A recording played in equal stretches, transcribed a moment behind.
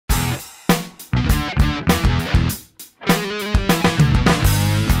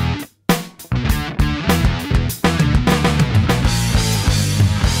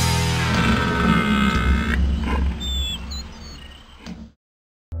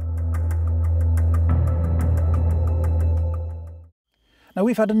Now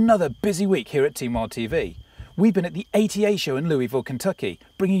we've had another busy week here at Team Wild TV. We've been at the ATA show in Louisville, Kentucky,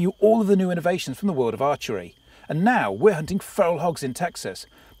 bringing you all of the new innovations from the world of archery. And now we're hunting feral hogs in Texas,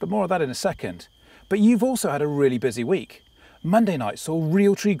 but more of that in a second. But you've also had a really busy week. Monday night saw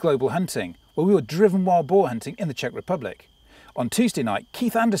Realtree Global Hunting, where we were driven wild boar hunting in the Czech Republic. On Tuesday night,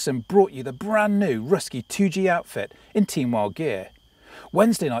 Keith Anderson brought you the brand new Rusky 2G outfit in Team Wild gear.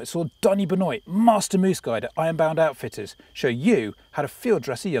 Wednesday night saw Donny Benoit, Master Moose Guide at Ironbound Outfitters, show you how to field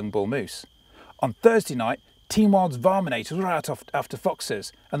dress a young bull moose. On Thursday night, Team Wild's Varminators were out after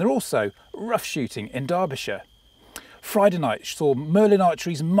foxes, and they're also rough shooting in Derbyshire. Friday night saw Merlin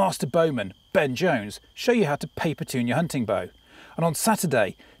Archery's Master Bowman, Ben Jones, show you how to paper tune your hunting bow. And on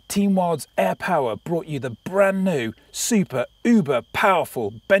Saturday, Team Wild's Air Power brought you the brand new, super, uber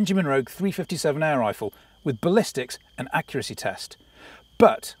powerful Benjamin Rogue 357 air rifle with ballistics and accuracy test.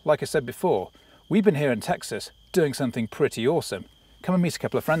 But, like I said before, we've been here in Texas doing something pretty awesome. Come and meet a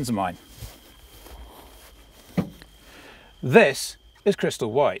couple of friends of mine. This is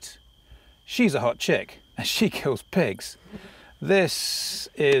Crystal White. She's a hot chick and she kills pigs. This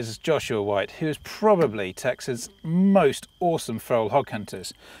is Joshua White, who is probably Texas' most awesome feral hog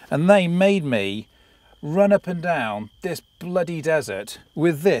hunters. And they made me run up and down this bloody desert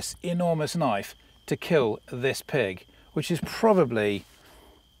with this enormous knife to kill this pig, which is probably,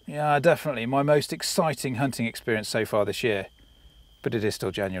 yeah, definitely my most exciting hunting experience so far this year. But it is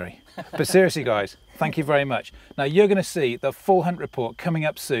still January. But seriously guys, thank you very much. Now you're going to see the full hunt report coming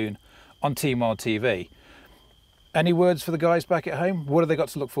up soon on Team Wild TV. Any words for the guys back at home? What have they got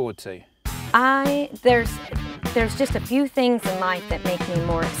to look forward to? There's just a few things in life that make me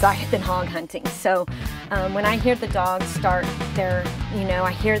more excited than hog hunting. So when I hear the dogs start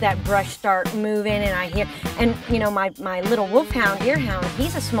I hear that brush start moving, and my little wolfhound, deerhound,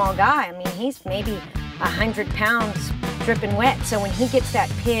 he's a small guy. I mean, he's maybe 100 pounds dripping wet. So when he gets that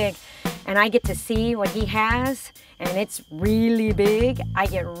pig and I get to see what he has, and it's really big, I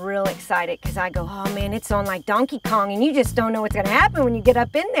get real excited because I go, oh man, it's on like Donkey Kong, and you just don't know what's gonna happen when you get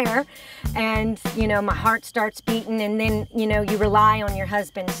up in there. And my heart starts beating, and then you rely on your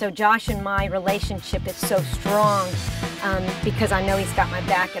husband. So Josh and my relationship is so strong because I know he's got my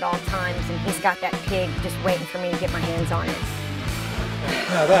back at all times, and he's got that pig just waiting for me to get my hands on it.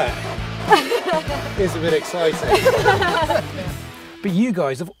 Now that is a bit exciting. But you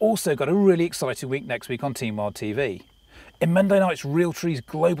guys have also got a really exciting week next week on Team Wild TV. In Monday night's Realtree's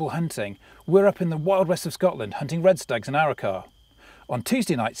Global Hunting, we're up in the wild west of Scotland hunting red stags and arrocar. On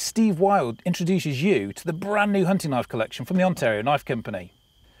Tuesday night, Steve Wild introduces you to the brand new hunting knife collection from the Ontario Knife Company.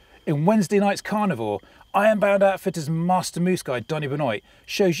 In Wednesday night's Carnivore, Ironbound Outfitters' Master Moose Guide Donny Benoit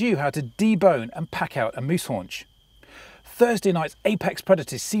shows you how to debone and pack out a moose haunch. Thursday night's Apex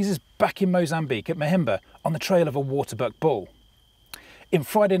Predators sees us back in Mozambique at Mahimba on the trail of a waterbuck bull. In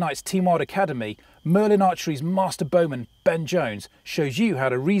Friday night's Team Wild Academy, Merlin Archery's Master Bowman Ben Jones shows you how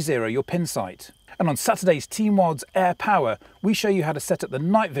to re-zero your pin sight. And on Saturday's Team Wild's Air Power, we show you how to set up the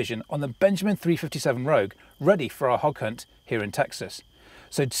night vision on the Benjamin 357 Rogue, ready for our hog hunt here in Texas.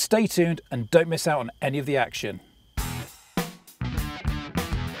 So stay tuned and don't miss out on any of the action.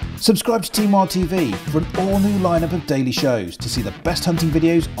 Subscribe to Team Wild TV for an all-new lineup of daily shows to see the best hunting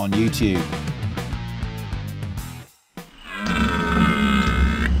videos on YouTube.